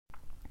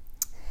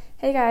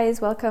Hey guys,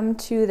 welcome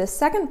to the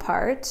second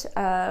part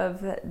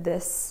of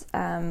this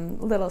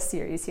little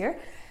series here.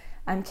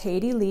 I'm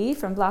Katie Lee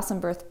from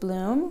Blossom Birth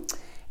Bloom,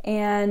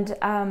 and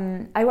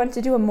I want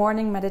to do a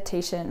morning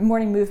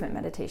movement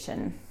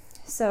meditation.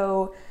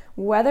 So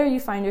whether you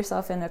find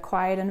yourself in a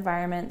quiet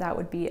environment, that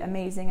would be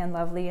amazing and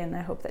lovely, and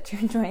I hope that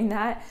you're enjoying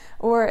that.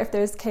 Or if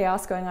there's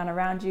chaos going on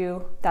around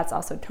you, that's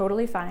also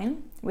totally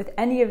fine. With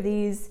any of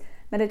these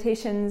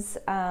meditations,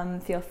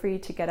 feel free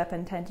to get up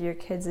and tend to your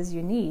kids as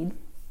you need.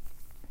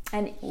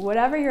 And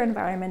whatever your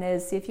environment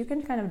is, see if you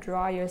can kind of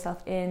draw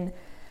yourself in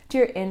to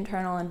your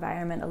internal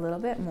environment a little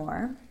bit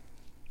more.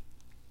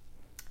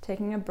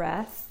 Taking a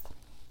breath.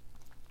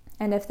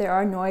 And if there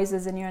are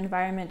noises in your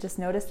environment, just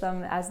notice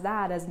them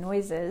as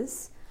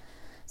noises.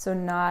 So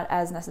not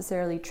as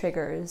necessarily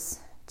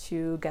triggers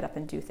to get up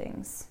and do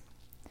things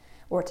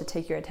or to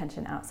take your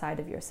attention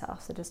outside of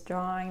yourself. So just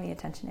drawing the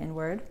attention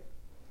inward.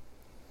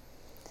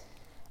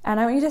 And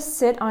I want you to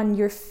sit on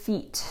your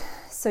feet.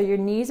 So your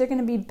knees are going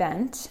to be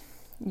bent.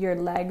 Your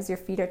legs, your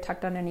feet are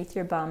tucked underneath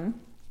your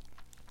bum.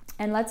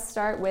 And let's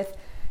start with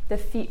the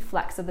feet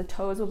flexed. So the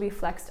toes will be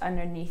flexed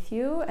underneath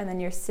you, and then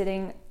you're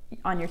sitting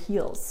on your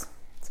heels.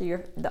 So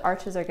the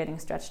arches are getting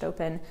stretched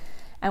open.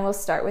 And we'll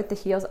start with the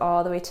heels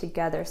all the way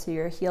together. So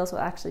your heels will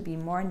actually be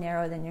more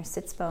narrow than your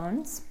sits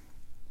bones.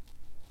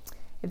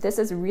 If this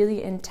is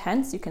really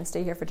intense, you can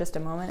stay here for just a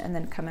moment and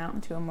then come out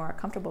into a more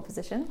comfortable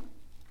position.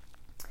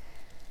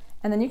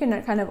 And then you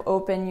can kind of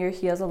open your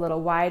heels a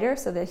little wider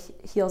so the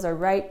heels are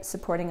right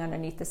supporting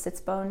underneath the sits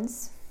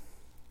bones.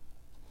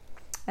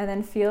 And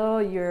then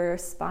feel your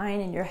spine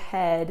and your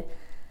head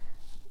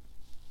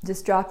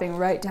just dropping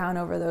right down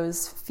over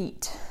those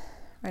feet,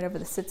 right over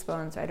the sits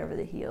bones, right over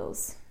the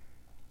heels.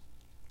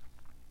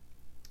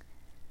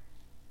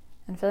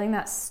 And feeling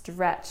that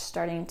stretch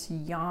starting to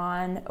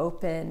yawn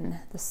open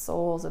the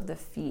soles of the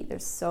feet.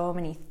 There's so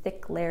many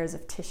thick layers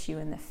of tissue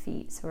in the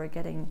feet, so we're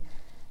getting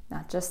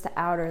not just the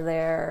outer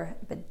layer,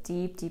 but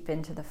deep, deep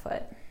into the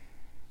foot.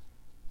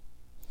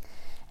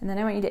 And then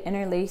I want you to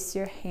interlace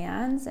your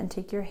hands and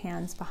take your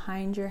hands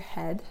behind your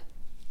head.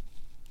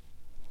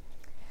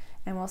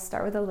 And we'll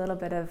start with a little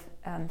bit of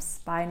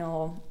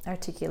spinal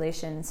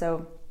articulation.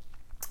 So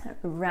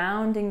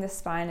rounding the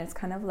spine, it's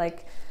kind of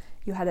like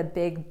you had a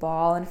big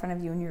ball in front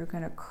of you and you're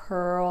going to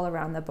curl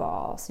around the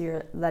ball. So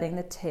you're letting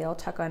the tail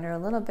tuck under a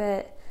little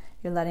bit.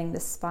 You're letting the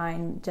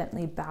spine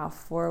gently bow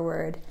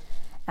forward.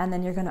 And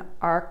then you're going to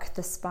arc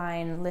the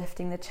spine,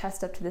 lifting the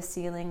chest up to the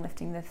ceiling,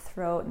 lifting the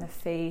throat and the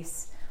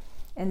face.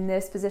 In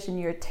this position,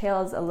 your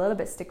tail is a little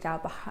bit stuck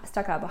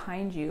out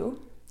behind you,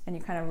 and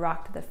you kind of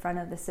rock to the front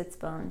of the sits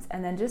bones.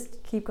 And then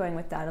just keep going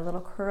with that, a little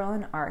curl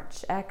and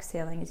arch.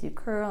 Exhaling as you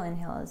curl,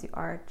 inhale as you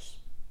arch.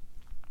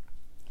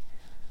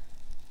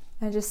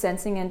 And just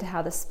sensing into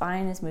how the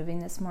spine is moving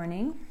this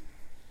morning.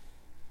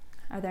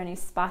 Are there any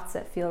spots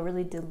that feel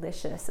really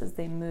delicious as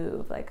they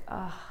move? Like,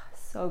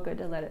 so good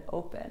to let it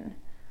open.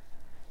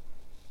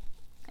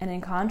 And in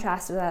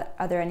contrast to that,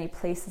 are there any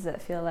places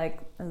that feel like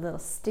a little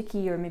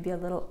sticky or maybe a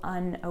little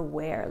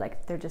unaware,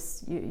 like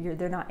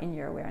they're not in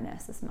your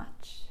awareness as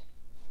much?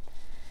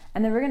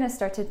 And then we're going to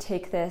start to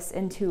take this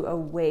into a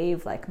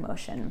wave-like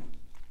motion.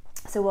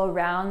 So we'll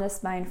round the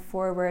spine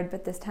forward,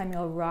 but this time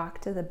you'll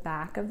rock to the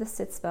back of the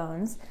sits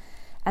bones,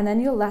 and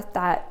then you'll let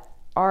that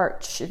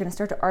arch. You're going to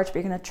start to arch, but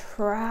you're going to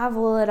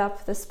travel it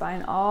up the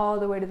spine all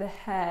the way to the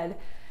head.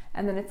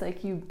 And then it's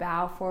like you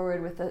bow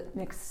forward with an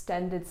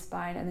extended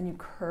spine, and then you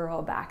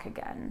curl back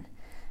again.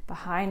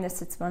 Behind the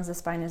sits bones, the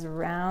spine is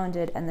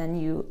rounded, and then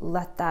you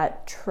let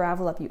that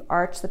travel up. You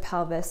arch the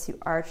pelvis, you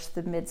arch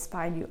the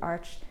mid-spine, you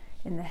arch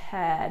in the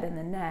head and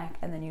the neck,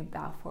 and then you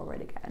bow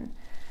forward again.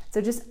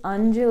 So just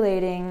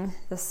undulating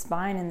the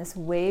spine in this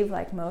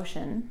wave-like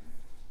motion.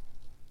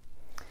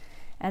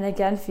 And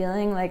again,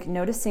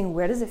 noticing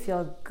where does it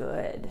feel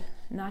good?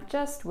 Not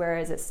just where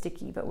is it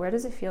sticky, but where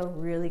does it feel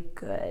really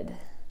good?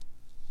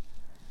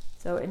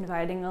 So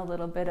inviting a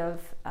little bit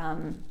of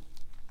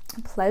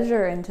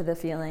pleasure into the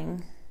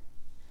feeling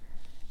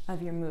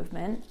of your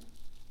movement.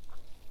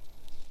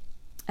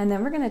 And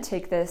then we're going to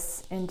take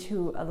this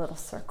into a little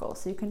circle.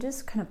 So you can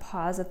just kind of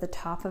pause at the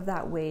top of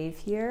that wave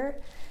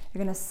here.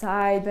 You're going to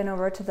side bend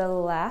over to the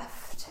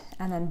left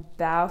and then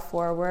bow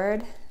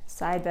forward,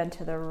 side bend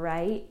to the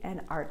right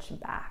and arch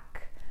back.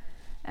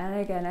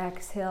 And again,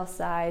 exhale,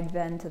 side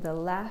bend to the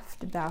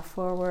left, bow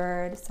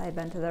forward, side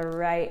bend to the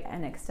right,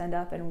 and extend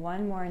up. And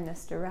one more in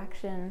this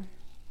direction.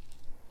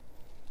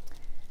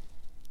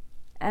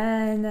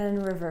 And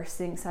then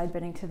reversing, side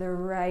bending to the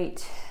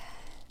right,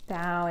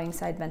 bowing,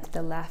 side bend to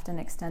the left, and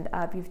extend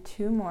up. You have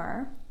two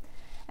more.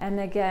 And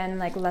again,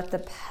 let the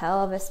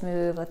pelvis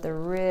move, let the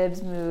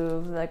ribs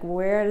move.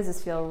 Where does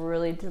this feel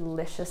really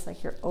delicious?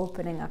 Like you're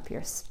opening up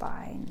your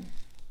spine.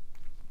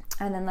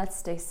 And then let's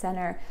stay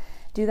center.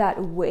 Do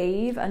that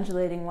wave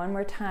undulating one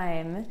more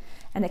time,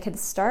 and it can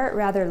start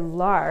rather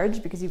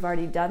large because you've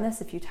already done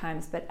this a few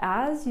times, but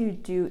as you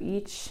do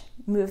each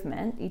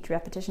movement, each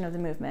repetition of the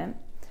movement,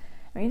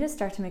 I want you to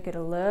start to make it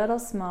a little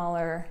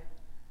smaller,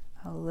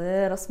 a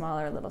little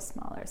smaller, a little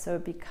smaller. So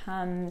it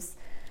becomes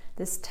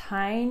this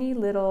tiny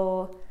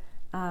little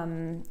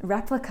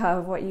replica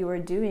of what you were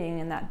doing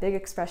in that big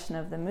expression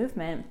of the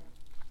movement.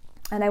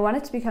 And I want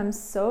it to become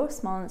so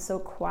small and so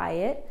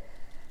quiet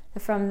that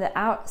from the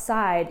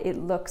outside, it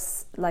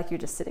looks like you're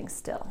just sitting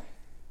still.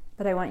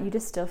 But I want you to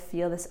still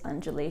feel this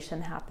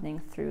undulation happening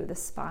through the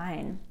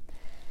spine.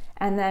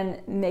 And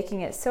then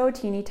making it so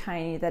teeny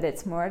tiny that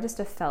it's more just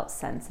a felt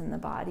sense in the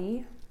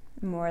body,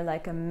 more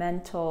like a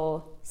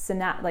mental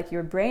synapse, like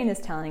your brain is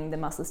telling the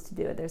muscles to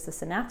do it. There's a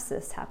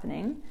synapsis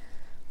happening,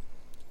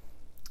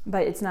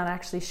 but it's not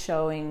actually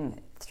showing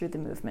through the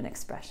movement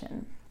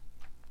expression.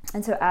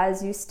 And so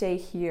as you stay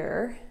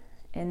here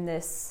in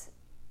this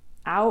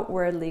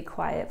outwardly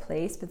quiet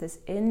place, but this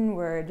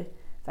inward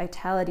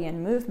vitality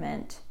and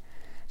movement,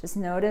 just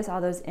notice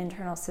all those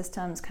internal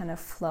systems kind of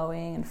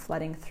flowing and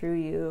flooding through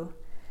you,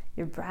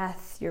 your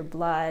breath, your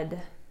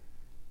blood,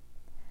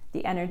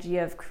 the energy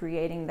of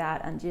creating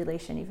that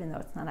undulation, even though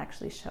it's not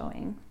actually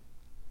showing.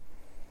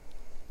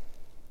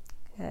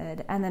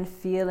 Good. And then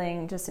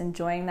feeling, just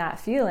enjoying that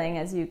feeling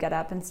as you get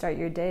up and start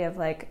your day of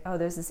like, oh,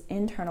 there's this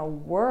internal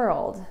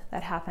world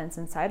that happens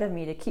inside of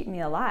me to keep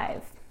me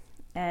alive.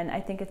 And I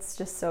think it's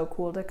just so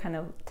cool to kind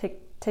of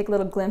take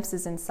little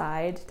glimpses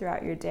inside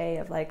throughout your day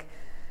of like,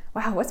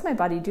 wow, what's my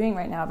body doing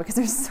right now? Because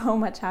there's so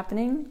much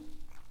happening.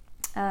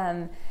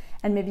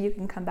 And maybe you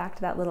can come back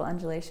to that little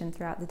undulation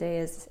throughout the day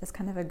as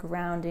kind of a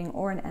grounding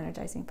or an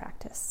energizing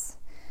practice.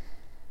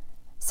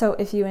 So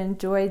if you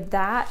enjoyed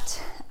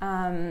that,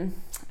 I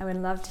would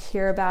love to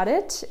hear about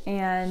it.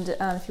 And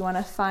if you want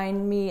to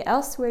find me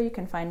elsewhere, you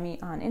can find me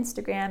on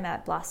Instagram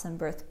at Blossom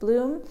Birth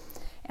Bloom.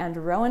 And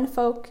Rowan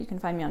Folk, you can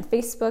find me on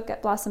Facebook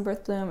at Blossom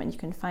Birth Bloom, and you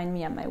can find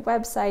me on my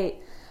website,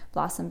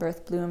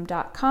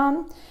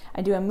 blossombirthbloom.com.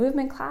 I do a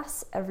movement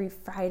class every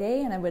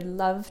Friday, and I would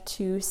love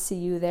to see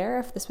you there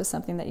if this was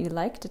something that you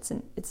liked. It's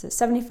a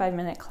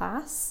 75-minute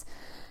class,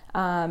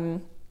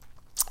 and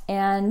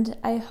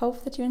I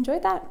hope that you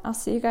enjoyed that. I'll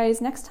see you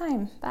guys next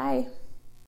time. Bye.